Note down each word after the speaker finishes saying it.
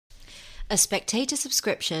A Spectator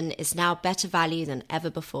subscription is now better value than ever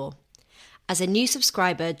before. As a new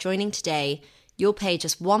subscriber joining today, you'll pay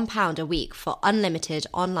just £1 a week for unlimited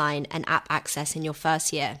online and app access in your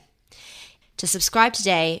first year. To subscribe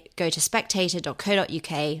today, go to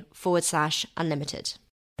spectator.co.uk/unlimited.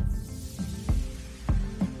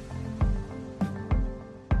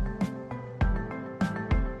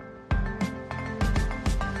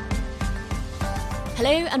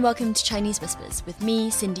 Hello and welcome to Chinese Whispers with me,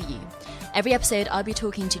 Cindy Yu. Every episode I'll be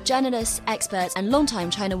talking to journalists, experts and long-time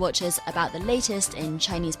China watchers about the latest in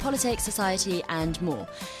Chinese politics, society and more.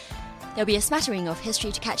 There'll be a smattering of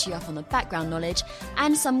history to catch you up on the background knowledge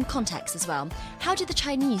and some context as well. How do the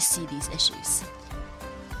Chinese see these issues?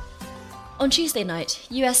 On Tuesday night,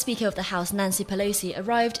 US Speaker of the House Nancy Pelosi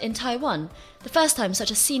arrived in Taiwan, the first time such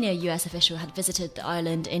a senior US official had visited the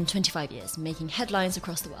island in 25 years, making headlines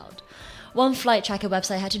across the world. One flight tracker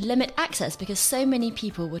website had to limit access because so many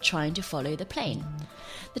people were trying to follow the plane.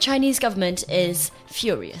 The Chinese government is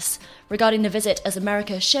furious regarding the visit as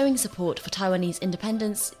America showing support for Taiwanese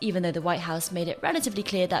independence, even though the White House made it relatively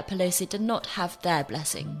clear that Pelosi did not have their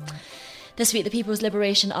blessing. This week, the People's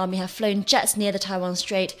Liberation Army have flown jets near the Taiwan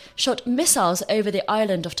Strait, shot missiles over the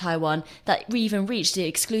island of Taiwan that even reached the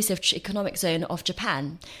exclusive economic zone of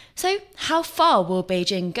Japan. So, how far will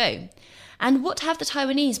Beijing go? And what have the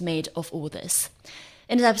Taiwanese made of all this?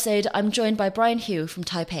 In this episode, I'm joined by Brian Hioe from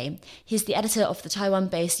Taipei. He's the editor of the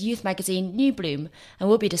Taiwan-based youth magazine New Bloom, and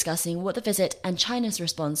we'll be discussing what the visit and China's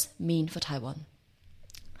response mean for Taiwan.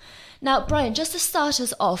 Now, Brian, just to start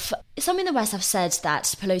us off, some in the West have said that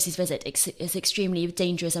Pelosi's visit is extremely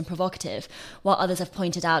dangerous and provocative, while others have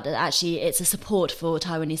pointed out that actually it's a support for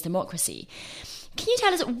Taiwanese democracy. Can you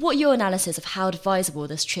tell us what your analysis of how advisable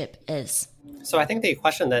this trip is? So I think the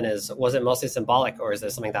question then is, was it mostly symbolic or is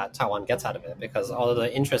there something that Taiwan gets out of it? Because although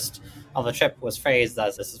the interest of the trip was phrased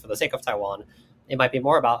as this is for the sake of Taiwan, it might be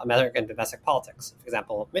more about American domestic politics. For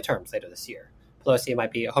example, midterms later this year. Pelosi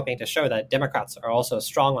might be hoping to show that Democrats are also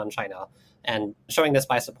strong on China and showing this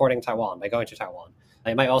by supporting Taiwan, by going to Taiwan.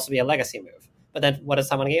 It might also be a legacy move. But then what does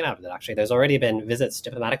Taiwan gain out of it, actually? There's already been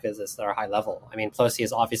diplomatic visits that are high level. I mean, Pelosi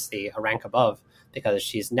is obviously a rank above because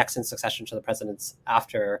she's next in succession to the presidents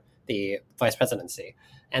after the vice presidency.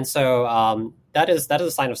 And so that is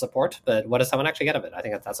a sign of support, but what does someone actually get of it? I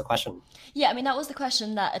think that's a question. Yeah, I mean, that was the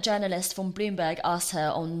question that a journalist from Bloomberg asked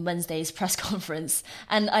her on Wednesday's press conference.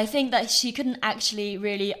 And I think that she couldn't actually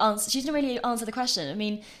really answer, she didn't really answer the question. I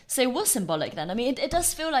mean, so what's symbolic then? I mean, it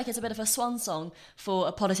does feel like it's a bit of a swan song for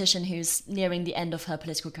a politician who's nearing the end of her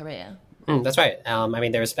political career. That's right. I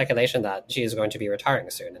mean, there is speculation that she is going to be retiring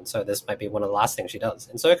soon, and so this might be one of the last things she does.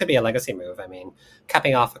 And so it could be a legacy move. I mean,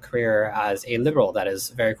 capping off a career as a liberal that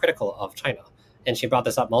is very critical of China. And she brought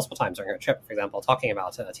this up multiple times during her trip, for example, talking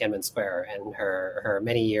about Tiananmen Square and her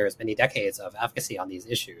many years, many decades of advocacy on these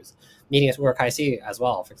issues. Meeting with Wu Kai-shi as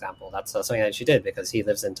well, for example. That's something that she did because he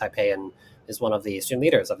lives in Taipei and is one of the student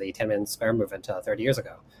leaders of the Tiananmen Square movement 30 years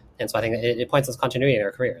ago. And so I think it points to continuity in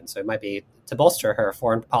her career. And so it might be to bolster her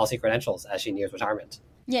foreign policy credentials as she nears retirement.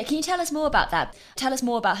 Yeah, can you tell us more about that? Tell us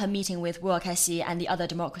more about her meeting with Wu Kai-shi and the other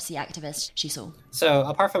democracy activists she saw. So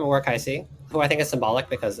apart from Wu Kai-shi, who I think is symbolic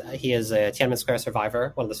because he is a Tiananmen Square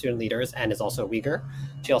survivor, one of the student leaders, and is also Uyghur,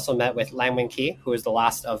 she also met with Lang Wing-ki, who is the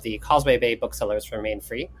last of the Causeway Bay booksellers to remain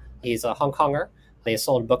free. He's a Hong Konger. They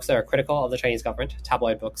sold books that are critical of the Chinese government,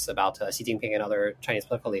 tabloid books about Xi Jinping and other Chinese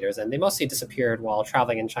political leaders, and they mostly disappeared while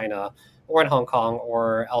traveling in China or in Hong Kong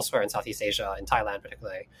or elsewhere in Southeast Asia, in Thailand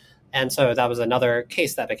particularly. And so that was another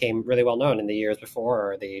case that became really well known in the years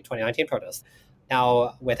before the 2019 protests.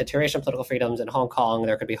 Now, with deterioration of political freedoms in Hong Kong,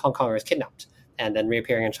 there could be Hong Kongers kidnapped and then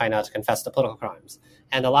reappearing in China to confess to political crimes.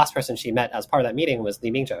 And the last person she met as part of that meeting was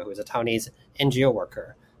Li Mingzhe, who is a Taiwanese NGO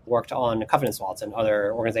worker, worked on covenant swaps and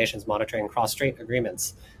other organizations monitoring cross-strait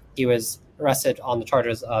agreements. He was arrested on the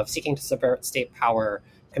charges of seeking to subvert state power,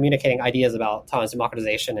 communicating ideas about Taiwan's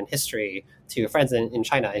democratization and history to friends in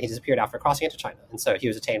China, and he disappeared after crossing into China. And so he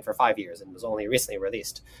was detained for 5 years and was only recently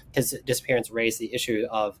released. His disappearance raised the issue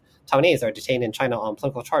of Taiwanese are detained in China on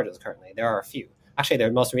political charges currently. There are a few. Actually,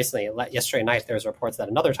 there most recently, yesterday night, there was reports that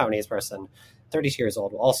another Taiwanese person, 32 years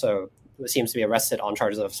old, also seems to be arrested on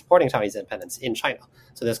charges of supporting Taiwanese independence in China.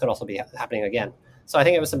 So this could also be happening again. So I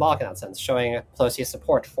think it was symbolic in that sense, showing Pelosi's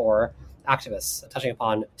support for activists, touching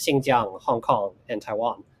upon Xinjiang, Hong Kong, and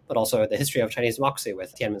Taiwan, but also the history of Chinese democracy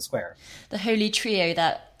with Tiananmen Square. The holy trio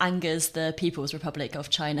that angers the People's Republic of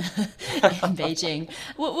China in Beijing.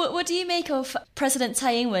 What do you make of President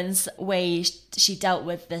Tsai Ing-wen's way she dealt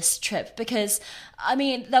with this trip? Because, I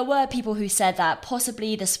mean, there were people who said that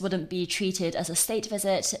possibly this wouldn't be treated as a state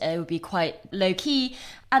visit, it would be quite low-key.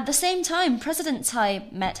 At the same time, President Tsai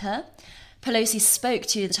met her, Pelosi spoke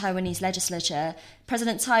to the Taiwanese legislature,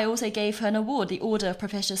 President Tsai also gave her an award, the Order of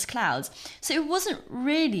Propitious Clouds. So it wasn't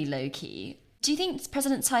really low-key. Do you think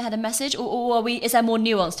President Tsai had a message, or is there more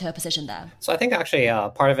nuance to her position there? So I think actually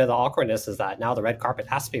part of it, the awkwardness is that now the red carpet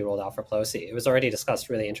has to be rolled out for Pelosi. It was already discussed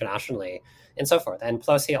really internationally and so forth. And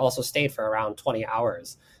Pelosi also stayed for around 20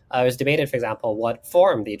 hours. It was debated, for example, what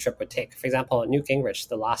form the trip would take. For example, Newt Gingrich,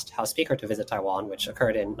 the last House Speaker to visit Taiwan, which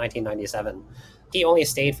occurred in 1997, he only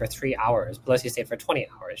stayed for 3 hours. Pelosi stayed for 20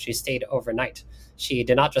 hours. She stayed overnight. She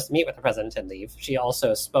did not just meet with the president and leave. She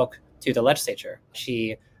also spoke to the legislature.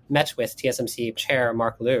 She met with TSMC Chair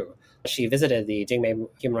Mark Liu. She visited the Jingmei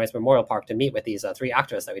Human Rights Memorial Park to meet with these 3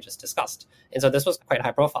 activists that we just discussed. And so this was quite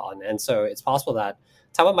high profile. And so it's possible that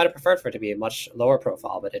Taiwan might have preferred for it to be a much lower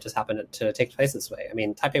profile, but it just happened to take place this way. I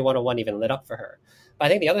mean, Taipei 101 even lit up for her. But I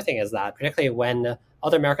think the other thing is that, particularly when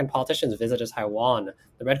other American politicians visited Taiwan,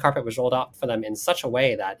 the red carpet was rolled out for them in such a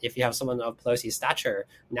way that if you have someone of Pelosi's stature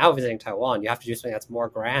now visiting Taiwan, you have to do something that's more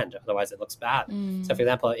grand, otherwise it looks bad. So, for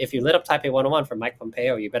example, if you lit up Taipei 101 for Mike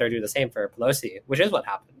Pompeo, you better do the same for Pelosi, which is what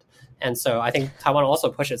happened. And so I think Taiwan also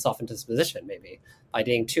pushed itself into this position, maybe, by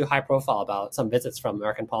being too high profile about some visits from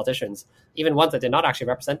American politicians, even ones that did not actually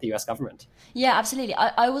represent the US government. Yeah, absolutely.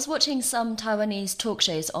 I was watching some Taiwanese talk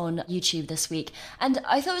shows on YouTube this week, and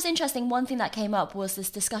I thought it was interesting. One thing that came up was this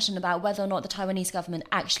discussion about whether or not the Taiwanese government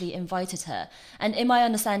actually invited her. And in my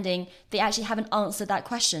understanding, they actually haven't answered that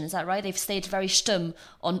question. Is that right? They've stayed very stum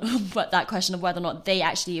on that question of whether or not they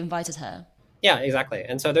actually invited her. Yeah, exactly.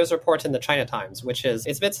 And so there's a report in the China Times, which is,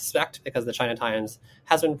 it's a bit suspect because the China Times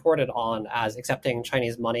has been reported on as accepting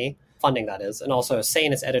Chinese money, funding that is, and also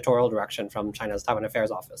saying its editorial direction from China's Taiwan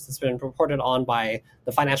Affairs Office. It's been reported on by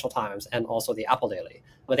the Financial Times and also the Apple Daily.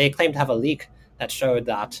 But they claim to have a leak that showed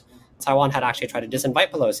that Taiwan had actually tried to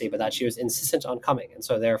disinvite Pelosi, but that she was insistent on coming. And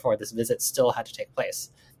so therefore this visit still had to take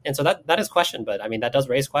place. And so that is questioned, but I mean, that does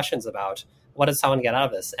raise questions about what does Taiwan get out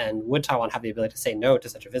of this? And would Taiwan have the ability to say no to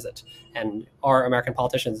such a visit? And are American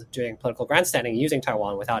politicians doing political grandstanding using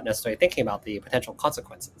Taiwan without necessarily thinking about the potential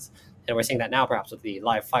consequences? And we're seeing that now perhaps with the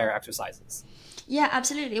live fire exercises. Yeah,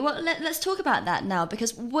 absolutely. Well, let's talk about that now,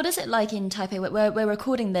 because what is it like in Taipei? We're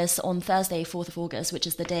recording this on Thursday, 4th of August, which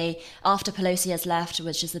is the day after Pelosi has left,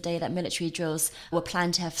 which is the day that military drills were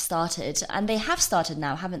planned to have started. And they have started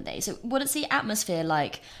now, haven't they? So what is the atmosphere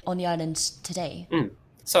like on the island today?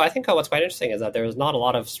 So I think what's quite interesting is that there was not a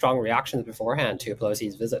lot of strong reactions beforehand to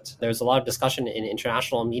Pelosi's visit. There's a lot of discussion in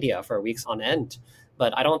international media for weeks on end,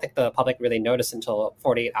 but I don't think the public really noticed until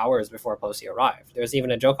 48 hours before Pelosi arrived. There was even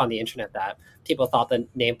a joke on the internet that people thought the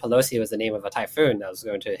name Pelosi was the name of a typhoon that was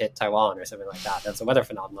going to hit Taiwan or something like that. That's a weather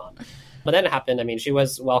phenomenon. But then it happened. I mean, she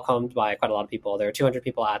was welcomed by quite a lot of people. There were 200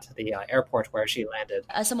 people at the airport where she landed.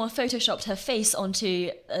 Someone photoshopped her face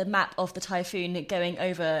onto a map of the typhoon going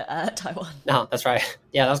over Taiwan. No, that's right.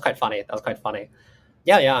 Yeah, that was quite funny.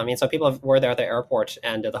 Yeah. I mean, so people were there at the airport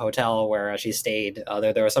and at the hotel where she stayed.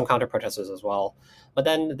 There were some counter-protesters as well. But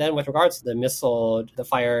then with regards to the missile, the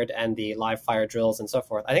fired and the live fire drills and so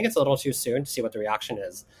forth, I think it's a little too soon to see what the reaction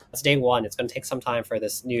is. It's day one. It's going to take some time for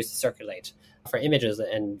this news to circulate, for images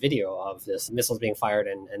and video of this missiles being fired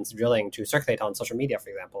and drilling to circulate on social media, for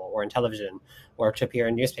example, or in television, or to appear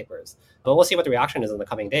in newspapers. But we'll see what the reaction is in the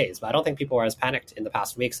coming days. But I don't think people were as panicked in the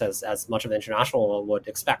past weeks as much of the international world would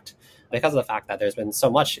expect, because of the fact that there's been so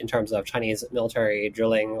much in terms of Chinese military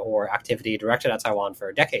drilling or activity directed at Taiwan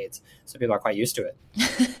for decades. So people are quite used to it.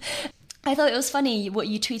 I thought it was funny what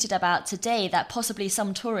you tweeted about today, that possibly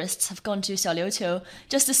some tourists have gone to Xiaoliuqiu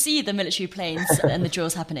just to see the military planes and the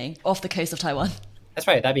drills happening off the coast of Taiwan. That's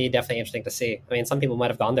right. That'd be definitely interesting to see. I mean, some people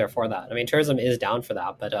might have gone there for that. I mean, tourism is down for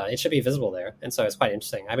that, but it should be visible there. And so it's quite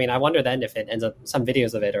interesting. I mean, I wonder then if it ends up some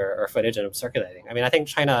videos of it or footage of circulating. I mean, I think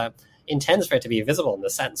China intends for it to be visible in the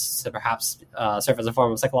sense to perhaps serve as a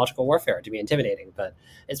form of psychological warfare, to be intimidating. But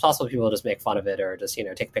it's possible people will just make fun of it or just,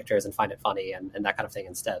 take pictures and find it funny and that kind of thing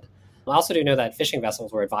instead. I also do know that fishing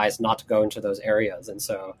vessels were advised not to go into those areas. And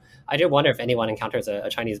so I do wonder if anyone encounters a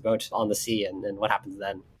Chinese boat on the sea and what happens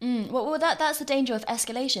then. Well, that's the danger of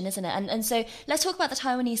escalation, isn't it? And so let's talk about the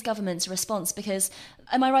Taiwanese government's response, because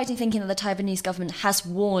am I right in thinking that the Taiwanese government has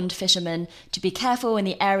warned fishermen to be careful in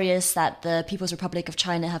the areas that the People's Republic of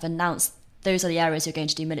China have announced those are the areas you're going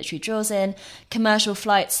to do military drills in? Commercial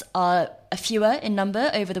flights are fewer in number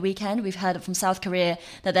over the weekend. We've heard from South Korea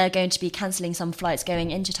that they're going to be cancelling some flights going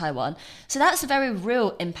into Taiwan. So that's a very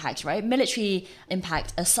real impact, right? Military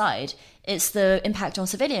impact aside, it's the impact on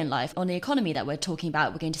civilian life, on the economy that we're talking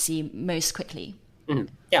about, we're going to see most quickly.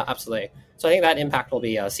 Yeah, absolutely. So I think that impact will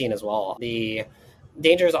be seen as well. The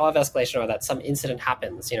dangers of escalation are that some incident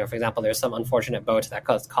happens. For example, there's some unfortunate boat that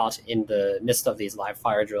gets caught in the midst of these live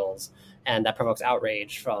fire drills, and that provokes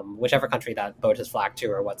outrage from whichever country that boat is flagged to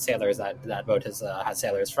or what sailors that boat has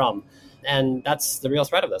sailors from. And that's the real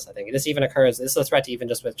threat of this, I think. This is a threat even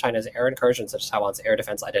just with China's air incursions, such as Taiwan's air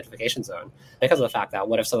defense identification zone, because of the fact that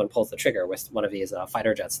what if someone pulls the trigger with one of these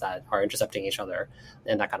fighter jets that are intercepting each other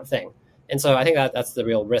and that kind of thing. And so I think that's the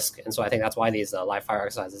real risk. And so I think that's why these live fire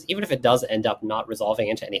exercises, even if it does end up not resolving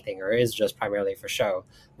into anything or is just primarily for show,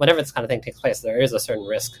 whenever this kind of thing takes place, there is a certain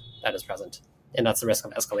risk that is present. And that's the risk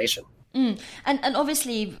of escalation. And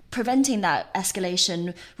obviously preventing that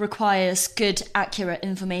escalation requires good, accurate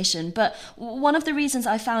information. But one of the reasons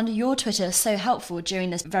I found your Twitter so helpful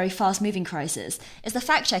during this very fast-moving crisis is the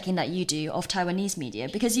fact-checking that you do of Taiwanese media,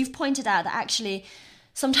 because you've pointed out that actually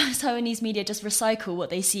sometimes Taiwanese media just recycle what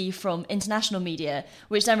they see from international media,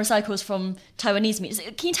 which then recycles from Taiwanese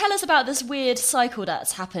media. Can you tell us about this weird cycle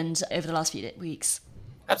that's happened over the last few weeks?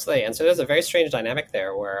 Absolutely. And so there's a very strange dynamic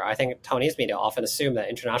there where I think Taiwanese media often assume that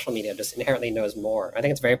international media just inherently knows more. I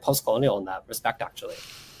think it's very post-colonial in that respect, actually.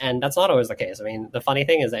 And that's not always the case. I mean, the funny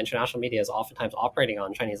thing is that international media is oftentimes operating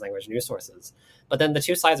on Chinese language news sources. But then the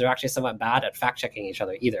two sides are actually somewhat bad at fact-checking each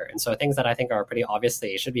other either. And so things that I think are pretty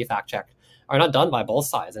obviously should be fact-checked are not done by both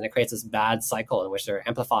sides. And it creates this bad cycle in which they're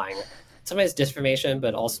amplifying sometimes disinformation,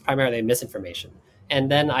 but also primarily misinformation. And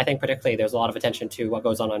then I think particularly there's a lot of attention to what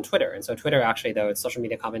goes on Twitter. And so Twitter actually, though, it's social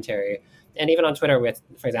media commentary. And even on Twitter with,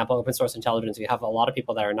 for example, open source intelligence, you have a lot of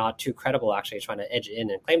people that are not too credible actually trying to edge in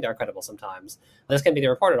and claim they're credible sometimes. This can be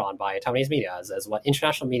reported on by Taiwanese media as what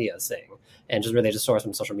international media is saying and just really just sourced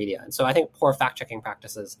from social media. And so I think poor fact-checking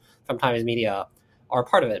practices from Taiwanese media are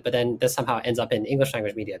part of it, but then this somehow ends up in English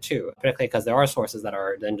language media too, particularly because there are sources that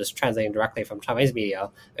are then just translating directly from Taiwanese media,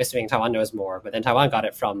 assuming Taiwan knows more, but then Taiwan got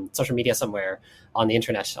it from social media somewhere on the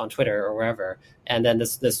internet, on Twitter or wherever, and then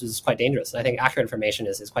this is quite dangerous. And I think accurate information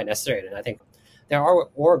is quite necessary, and I think there are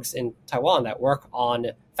orgs in Taiwan that work on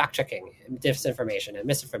fact-checking disinformation and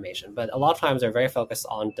misinformation, but a lot of times they're very focused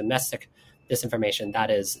on domestic disinformation that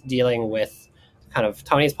is dealing with kind of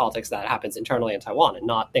Taiwanese politics that happens internally in Taiwan and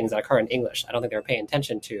not things that occur in English. I don't think they're paying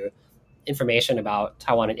attention to information about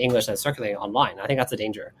Taiwan in English that's circulating online. I think that's a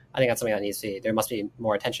danger. I think that's something that there must be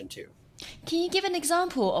more attention to. Can you give an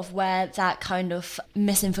example of where that kind of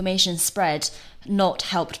misinformation spread, not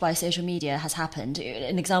helped by social media, has happened?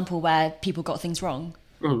 An example where people got things wrong?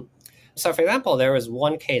 Mm-hmm. So, for example, there was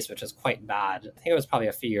one case which was quite bad. I think it was probably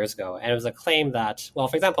a few years ago. And it was a claim that, well,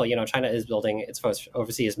 for example, China is building its first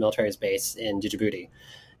overseas military base in Djibouti.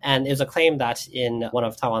 And it was a claim that in one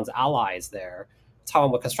of Taiwan's allies there,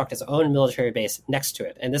 Taiwan would construct its own military base next to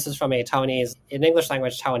it. And this is from an English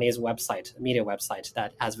language Taiwanese website, media website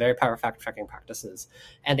that has very powerful fact-checking practices.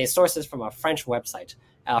 And they source this from a French website.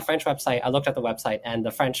 I looked at the website, and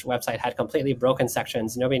the French website had completely broken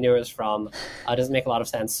sections. Nobody knew it was from. It doesn't make a lot of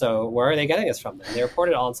sense. So where are they getting this from then? They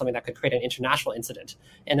reported on something that could create an international incident.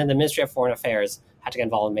 And then the Ministry of Foreign Affairs had to get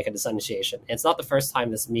involved and make a denunciation. It's not the first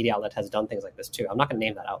time this media outlet has done things like this too. I'm not going to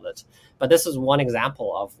name that outlet. But this is one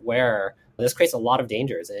example of where this creates a lot of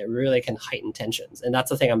dangers, and it really can heighten tensions. And that's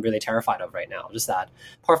the thing I'm really terrified of right now, just that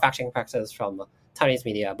poor fact-checking practices from Taiwanese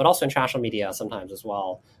media, but also international media sometimes as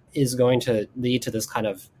well, is going to lead to this kind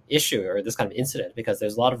of issue or this kind of incident, because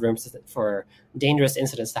there's a lot of room for dangerous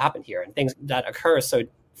incidents to happen here. And things that occur so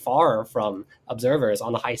far from observers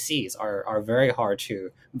on the high seas are very hard to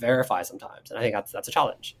verify sometimes. And I think that's a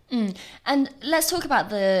challenge. And let's talk about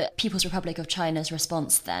the People's Republic of China's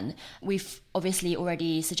response then. We've obviously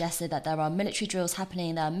already suggested that there are military drills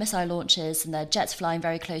happening, there are missile launches, and there are jets flying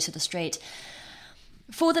very close to the strait.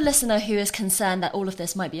 For the listener who is concerned that all of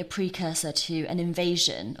this might be a precursor to an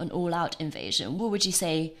invasion, an all-out invasion, what would you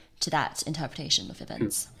say to that interpretation of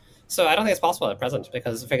events? So I don't think it's possible at present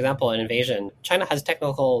because, for example, an invasion, China has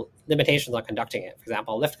technical limitations on conducting it. For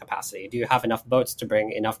example, lift capacity. Do you have enough boats to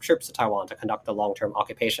bring enough troops to Taiwan to conduct the long-term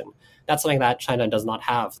occupation? That's something that China does not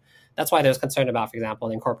have. That's why there's concern about, for example,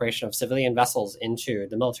 the incorporation of civilian vessels into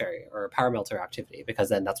the military or paramilitary activity, because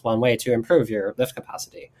then that's one way to improve your lift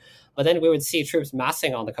capacity. But then we would see troops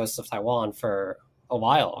massing on the coast of Taiwan for a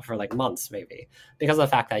while, for like months maybe, because of the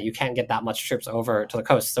fact that you can't get that much troops over to the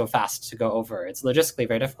coast so fast to go over. It's logistically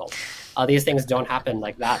very difficult. These things don't happen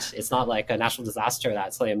like that. It's not like a national disaster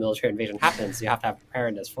that suddenly a military invasion happens. You have to have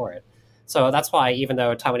preparedness for it. So that's why, even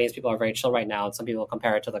though Taiwanese people are very chill right now, and some people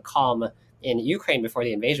compare it to the calm in Ukraine before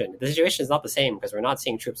the invasion, the situation is not the same because we're not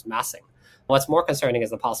seeing troops massing. What's more concerning is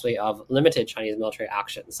the possibility of limited Chinese military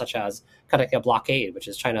actions, such as conducting a blockade, which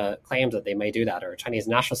is China claims that they may do that, or Chinese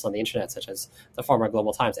nationalists on the internet, such as the former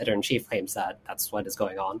Global Times editor-in-chief claims that that's what is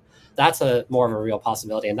going on. That's more of a real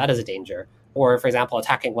possibility, and that is a danger. or, for example,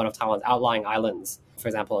 attacking one of Taiwan's outlying islands, for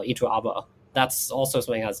example, Ituaba. That's also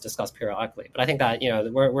something that's discussed periodically. But I think that,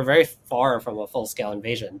 we're very far from a full-scale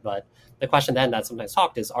invasion. But the question then that's sometimes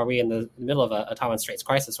talked is, are we in the middle of a Taiwan Straits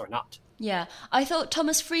crisis or not? Yeah, I thought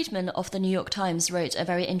Thomas Friedman of the New York Times wrote a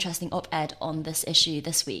very interesting op-ed on this issue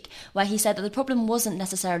this week, where he said that the problem wasn't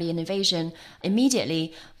necessarily an invasion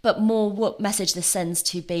immediately, but more what message this sends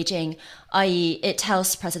to Beijing, i.e. it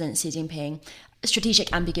tells President Xi Jinping,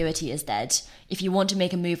 strategic ambiguity is dead. If you want to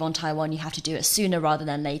make a move on Taiwan, you have to do it sooner rather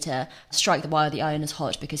than later. Strike while the iron is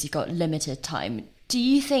hot because you've got limited time. Do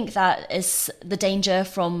you think that is the danger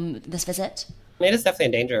from this visit? It is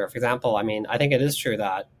definitely a danger. For example, I think it is true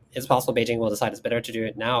that it's possible Beijing will decide it's better to do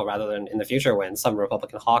it now rather than in the future when some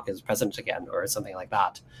Republican hawk is president again or something like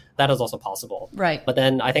that. That is also possible. Right. But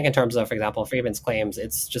then I think in terms of, for example, Friedman's claims,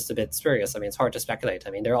 it's just a bit spurious. It's hard to speculate.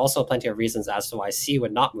 There are also plenty of reasons as to why Xi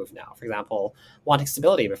would not move now. For example, wanting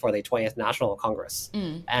stability before the 20th National Congress.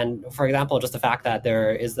 And for example, just the fact that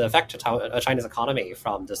there is the effect to China's economy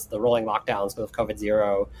from just the rolling lockdowns with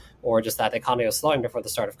COVID-0, or just that the economy was slowing before the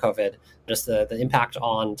start of COVID, just the impact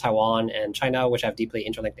on Taiwan and China, which have deeply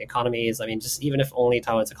interlinked economies. Just even if only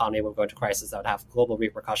Taiwan's economy would go into crisis, that would have global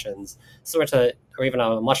repercussions, similar to, or even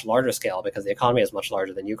on a much larger scale, because the economy is much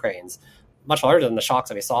larger than Ukraine's, much larger than the shocks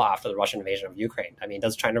that we saw after the Russian invasion of Ukraine.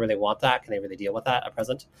 Does China really want that? Can they really deal with that at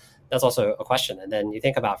present? That's also a question. And then you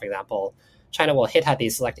think about, for example, China will hit at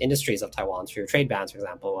these select industries of Taiwan through trade bans, for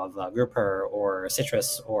example, of grouper or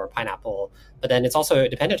citrus or pineapple. But then it's also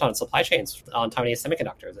dependent on supply chains on Taiwanese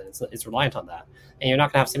semiconductors, and it's reliant on that. And you're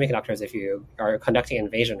not going to have semiconductors if you are conducting an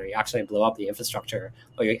invasion or you actually blow up the infrastructure,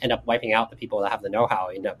 or you end up wiping out the people that have the know-how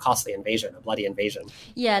in a costly invasion, a bloody invasion.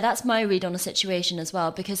 Yeah, that's my read on the situation as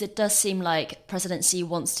well, because it does seem like President Xi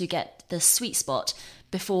wants to get the sweet spot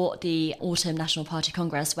before the Autumn National Party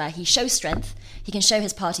Congress, where he shows strength. He can show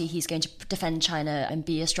his party he's going to defend China and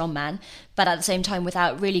be a strong man, but at the same time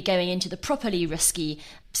without really going into the properly risky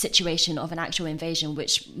situation of an actual invasion,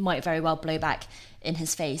 which might very well blow back in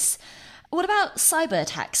his face. What about cyber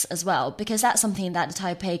attacks as well? Because that's something that the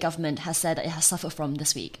Taipei government has said it has suffered from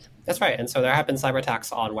this week. That's right. And so there have been cyber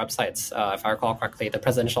attacks on websites. If I recall correctly, the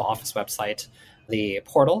presidential office website, the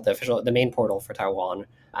portal, the main portal for Taiwan,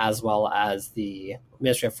 as well as the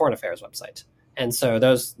Ministry of Foreign Affairs website. And so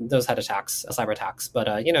those had attacks, cyber attacks. But,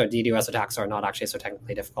 DDoS attacks are not actually so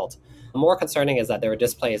technically difficult. More concerning is that there were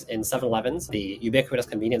displays in 7-Elevens, the ubiquitous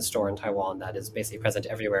convenience store in Taiwan that is basically present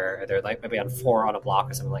everywhere. They're like maybe on 4 on a block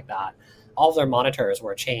or something like that. All of their monitors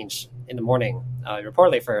were changed in the morning,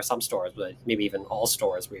 reportedly for some stores, but maybe even all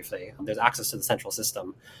stores briefly. There's access to the central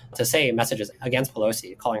system to say messages against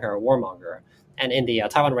Pelosi, calling her a warmonger. And in the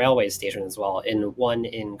Taiwan Railway station as well, in one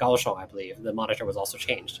in Kaohsiung, I believe, the monitor was also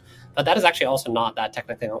changed. But that is actually also not that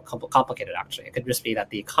technically complicated, actually. It could just be that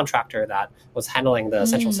the contractor that was handling the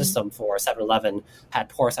central system for 7-Eleven had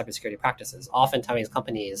poor cybersecurity practices. Often Taiwanese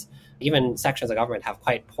companies, even sections of government, have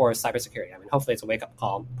quite poor cybersecurity. Hopefully it's a wake-up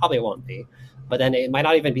call. Probably it won't be. But then it might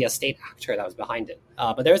not even be a state actor that was behind it.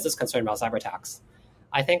 But there is this concern about cyber attacks.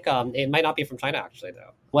 I think it might not be from China, actually,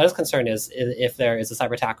 though. What is concerned is if there is a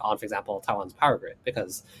cyber attack on, for example, Taiwan's power grid,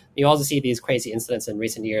 because you also see these crazy incidents in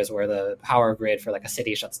recent years where the power grid for like a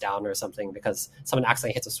city shuts down or something because someone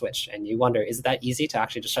accidentally hits a switch. And you wonder, is it that easy to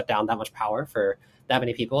actually just shut down that much power for that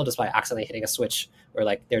many people just by accidentally hitting a switch, or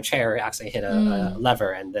like their chair accidentally hit a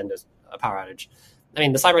lever and then there's a power outage? The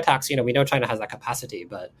cyber attacks, we know China has that capacity,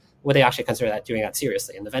 but would they actually consider doing that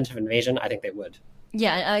seriously? In the event of invasion, I think they would.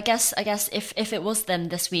 Yeah, I guess if it was them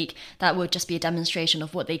this week, that would just be a demonstration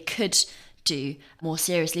of what they could do more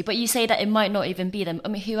seriously. But you say that it might not even be them.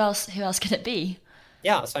 Who else could it be?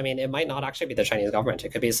 Yeah, so it might not actually be the Chinese government. It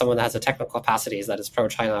could be someone that has the technical capacities that is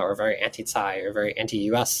pro-China or very anti-Tsai or very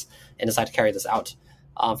anti-US and decide to carry this out.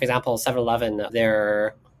 For example, 7-Eleven,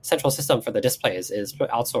 their central system for the displays is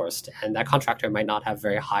outsourced, and that contractor might not have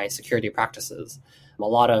very high security practices. A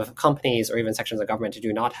lot of companies or even sections of government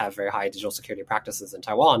do not have very high digital security practices in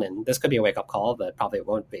Taiwan, and this could be a wake-up call, but probably it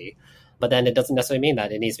won't be. But then it doesn't necessarily mean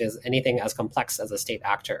that it needs to be anything as complex as a state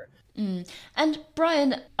actor. And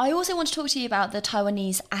Brian, I also want to talk to you about the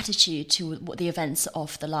Taiwanese attitude to the events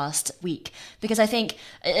of the last week, because I think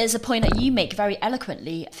it's a point that you make very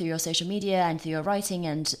eloquently through your social media and through your writing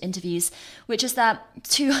and interviews, which is that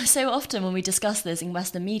so often when we discuss this in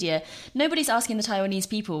Western media, nobody's asking the Taiwanese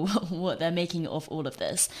people what they're making of all of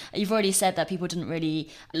this. You've already said that people didn't really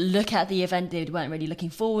look at the event, they weren't really looking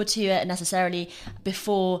forward to it necessarily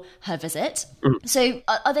before her visit. So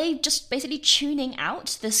are they just basically tuning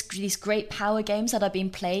out these great power games that are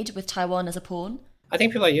being played with Taiwan as a pawn? I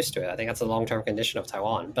think people are used to it. I think that's a long-term condition of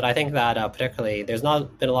Taiwan. But I think that particularly there's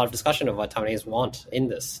not been a lot of discussion of what Taiwanese want in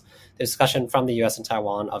this. There's discussion from the U.S. and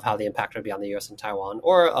Taiwan of how the impact would be on the U.S. and Taiwan,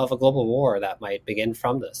 or of a global war that might begin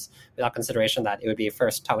from this, without consideration that it would be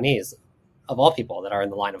first Taiwanese, of all people, that are in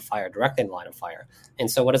the line of fire, directly in the line of fire. And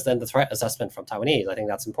so what is then the threat assessment from Taiwanese? I think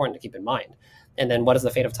that's important to keep in mind. And then what is the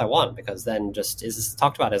fate of Taiwan? Because then just is this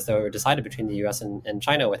talked about as though it were decided between the US and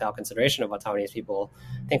China without consideration of what Taiwanese people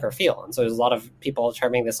think or feel. And so there's a lot of people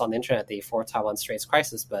terming this on the internet the Fourth Taiwan Straits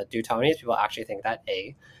crisis, but do Taiwanese people actually think that,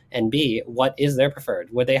 A? And B, what is their preferred?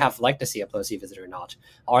 Would they have liked to see a Pelosi visit or not?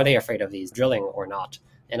 Are they afraid of these drilling or not?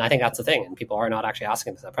 And I think that's the thing, and people are not actually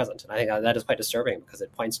asking this at present. And I think that is quite disturbing because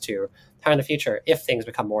it points to how in the future, if things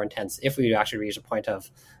become more intense, if we actually reach a point of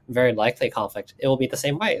very likely conflict, it will be the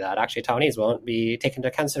same way, that actually Taiwanese won't be taken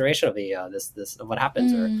into consideration of the this of what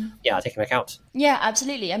happens, or taken into account. Yeah,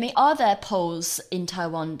 absolutely. I mean, are there polls in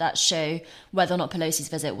Taiwan that show whether or not Pelosi's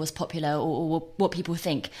visit was popular, or what people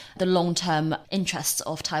think the long-term interests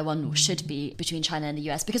of Taiwan should be between China and the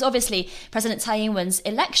US? Because obviously President Tsai Ing-wen's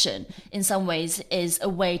election in some ways is a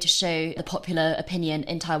way to show the popular opinion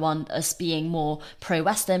in Taiwan as being more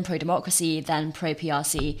pro-Western, pro-democracy than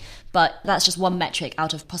pro-PRC. But that's just one metric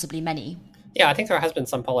out of possibly many. Yeah, I think there has been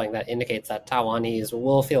some polling that indicates that Taiwanese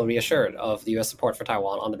will feel reassured of the U.S. support for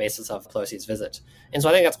Taiwan on the basis of Pelosi's visit. And so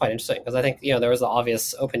I think that's quite interesting, because I think, there was the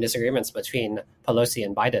obvious open disagreements between Pelosi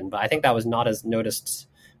and Biden, but I think that was not as noticed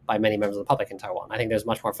by many members of the public in Taiwan. I think there's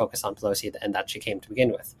much more focus on Pelosi and that she came to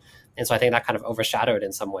begin with. And so I think that kind of overshadowed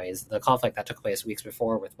in some ways the conflict that took place weeks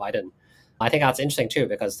before with Biden. I think that's interesting too,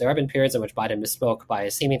 because there have been periods in which Biden misspoke by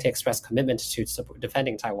seeming to express commitment to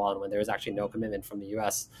defending Taiwan when there was actually no commitment from the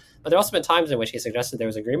U.S. But there have also been times in which he suggested there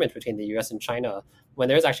was agreement between the U.S. and China when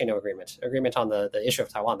there is actually no agreement on the issue of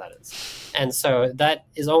Taiwan, that is. And so that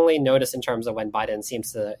is only noticed in terms of when Biden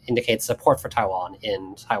seems to indicate support for Taiwan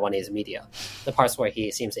in Taiwanese media. The parts where he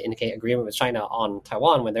seems to indicate agreement with China on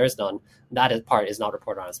Taiwan when there is none, that part is not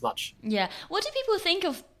reported on as much. Yeah. What do people think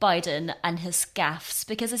of Biden and his gaffes?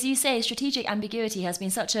 Because as you say, strategic ambiguity has been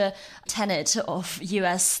such a tenet of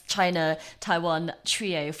US, China, Taiwan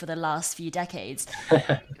trio for the last few decades.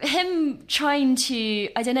 Him trying to,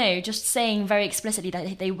 just saying very explicitly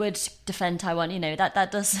that they would defend Taiwan,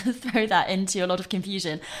 that does throw that into a lot of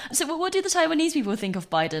confusion. So what do the Taiwanese people think of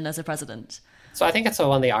Biden as a president? So I think it's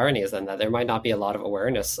one of the ironies then that there might not be a lot of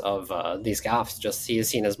awareness of these gaffes. Just he is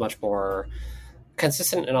seen as much more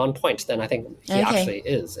consistent and on point than I think he actually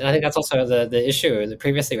is. And I think that's also the issue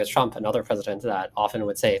previously with Trump, another president that often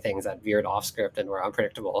would say things that veered off script and were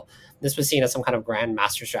unpredictable. This was seen as some kind of grand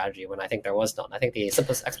master strategy when I think there was none. I think the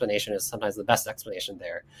simplest explanation is sometimes the best explanation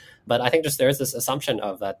there. But I think just there's this assumption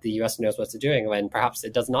of that the US knows what it's doing when perhaps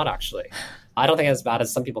it does not actually. I don't think it's as bad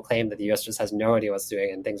as some people claim that the US just has no idea what it's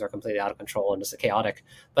doing and things are completely out of control and just chaotic.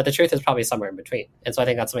 But the truth is probably somewhere in between. And so I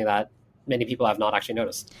think that's something that many people have not actually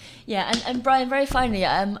noticed. Yeah, and Brian, very finally,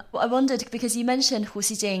 I wondered, because you mentioned Hu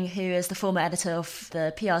Xijing, who is the former editor of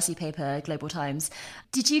the PRC paper Global Times.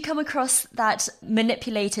 Did you come across that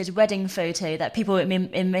manipulated wedding photo that people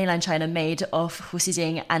in mainland China made of Hu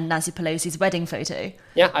Xijing and Nancy Pelosi's wedding photo?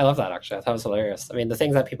 Yeah, I love that, actually. I thought it was hilarious. I mean, the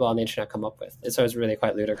things that people on the internet come up with, it's always really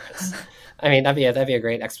quite ludicrous. I mean, that'd be a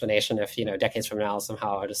great explanation if, decades from now,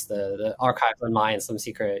 somehow just the archives online, some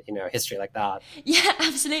secret, history like that. Yeah,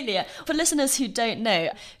 absolutely. For listeners who don't know,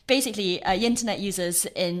 basically, internet users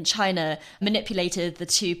in China manipulated the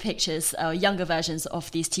two pictures, younger versions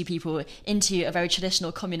of these two people, into a very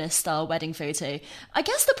traditional communist-style wedding photo. I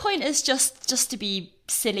guess the point is just to be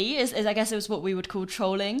silly, is I guess it was what we would call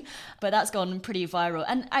trolling, but that's gone pretty viral.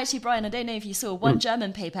 And actually, Brian, I don't know if you saw, one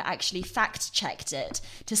German paper actually fact-checked it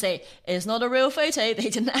to say it's not a real photo, they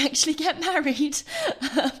didn't actually get married.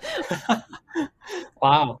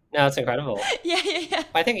 Wow, no, that's incredible. Yeah.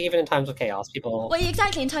 I think even in times of chaos, people... Well,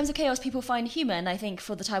 exactly, in times of chaos, people find humour, and I think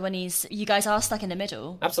for the Taiwanese, you guys are stuck in the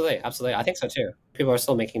middle. Absolutely. I think so too. People are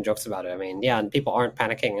still making jokes about it. I mean, yeah, and people aren't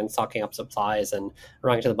panicking and stocking up supplies and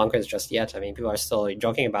running to the bunkers just yet. I mean, people are still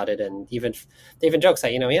joking about it, and even jokes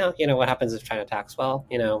that, what happens if China attacks? Well,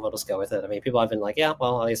 we'll just go with it. I mean, people have been like, yeah,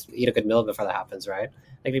 well, at least eat a good meal before that happens, right?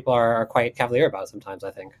 I think people are quite cavalier about it sometimes,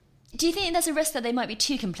 I think. Do you think there's a risk that they might be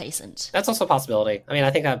too complacent? That's also a possibility. I mean, I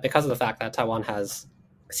think that because of the fact that Taiwan has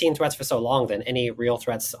seen threats for so long, then any real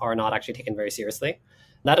threats are not actually taken very seriously.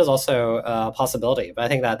 That is also a possibility. But I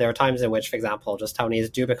think that there are times in which, for example, just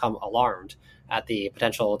Taiwanese do become alarmed at the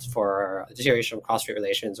potential for deterioration of cross-strait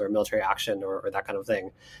relations or military action or that kind of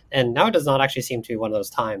thing. And now it does not actually seem to be one of those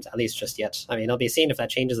times, at least just yet. I mean, it'll be seen if that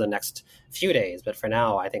changes in the next few days. But for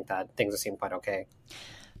now, I think that things seem quite okay.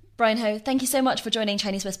 Brian Hioe, thank you so much for joining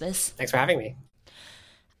Chinese Whispers. Thanks for having me.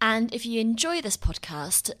 And if you enjoy this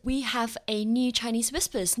podcast, we have a new Chinese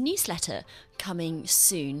Whispers newsletter coming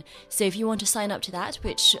soon. So if you want to sign up to that,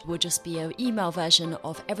 which will just be an email version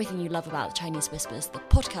of everything you love about the Chinese Whispers, the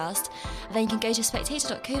podcast, then you can go to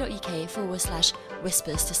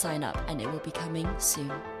spectator.co.uk/whispers to sign up, and it will be coming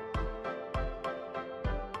soon.